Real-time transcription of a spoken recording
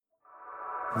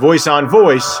Voice on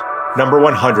Voice, number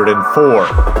 104.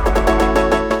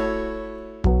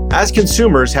 As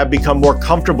consumers have become more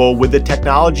comfortable with the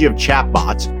technology of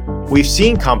chatbots, we've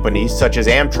seen companies such as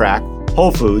Amtrak,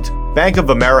 Whole Foods, Bank of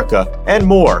America, and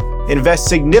more invest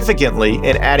significantly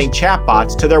in adding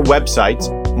chatbots to their websites,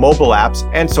 mobile apps,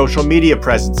 and social media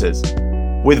presences.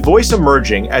 With voice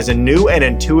emerging as a new and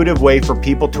intuitive way for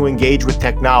people to engage with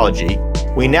technology,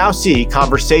 we now see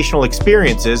conversational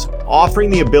experiences offering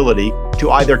the ability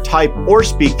to either type or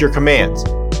speak your commands,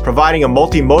 providing a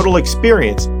multimodal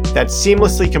experience that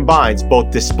seamlessly combines both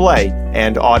display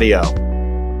and audio.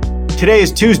 Today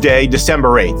is Tuesday, December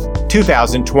 8th,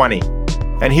 2020,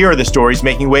 and here are the stories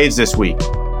making waves this week.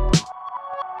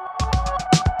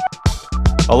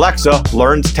 Alexa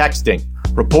learns texting,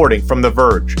 reporting from The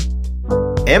Verge.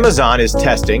 Amazon is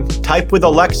testing Type with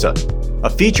Alexa, a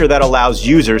feature that allows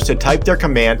users to type their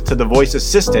commands to the voice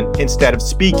assistant instead of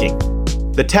speaking.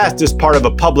 The test is part of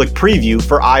a public preview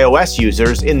for iOS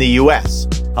users in the US,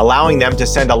 allowing them to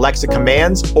send Alexa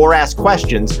commands or ask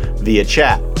questions via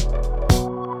chat.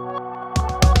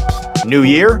 New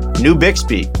year, new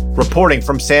Bixby, reporting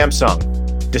from Samsung.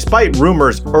 Despite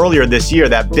rumors earlier this year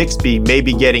that Bixby may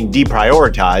be getting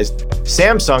deprioritized,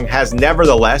 Samsung has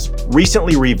nevertheless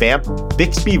recently revamped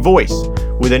Bixby Voice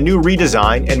with a new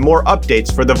redesign and more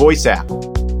updates for the voice app.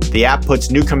 The app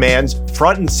puts new commands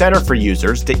front and center for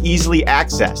users to easily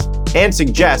access and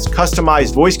suggests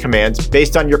customized voice commands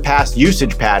based on your past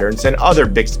usage patterns and other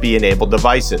Bixby-enabled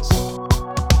devices.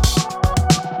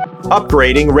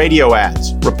 Upgrading radio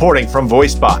ads, reporting from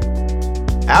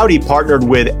VoiceBot. Audi partnered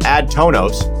with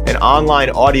AdTonos, an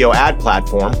online audio ad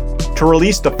platform, to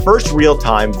release the first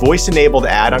real-time voice-enabled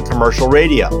ad on commercial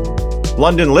radio.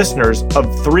 London listeners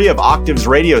of 3 of Octave's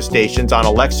radio stations on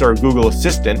Alexa or Google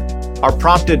Assistant are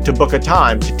prompted to book a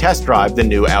time to test drive the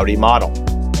new Audi model.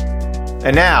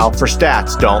 And now for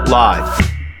Stats Don't Lie.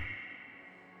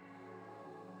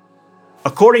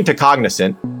 According to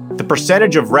Cognizant, the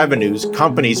percentage of revenues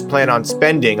companies plan on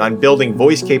spending on building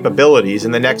voice capabilities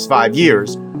in the next 5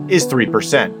 years is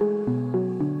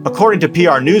 3%. According to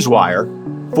PR Newswire,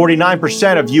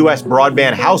 49% of U.S.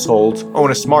 broadband households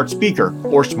own a smart speaker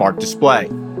or smart display.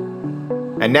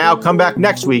 And now come back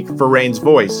next week for Rain's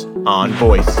Voice on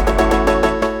Voice.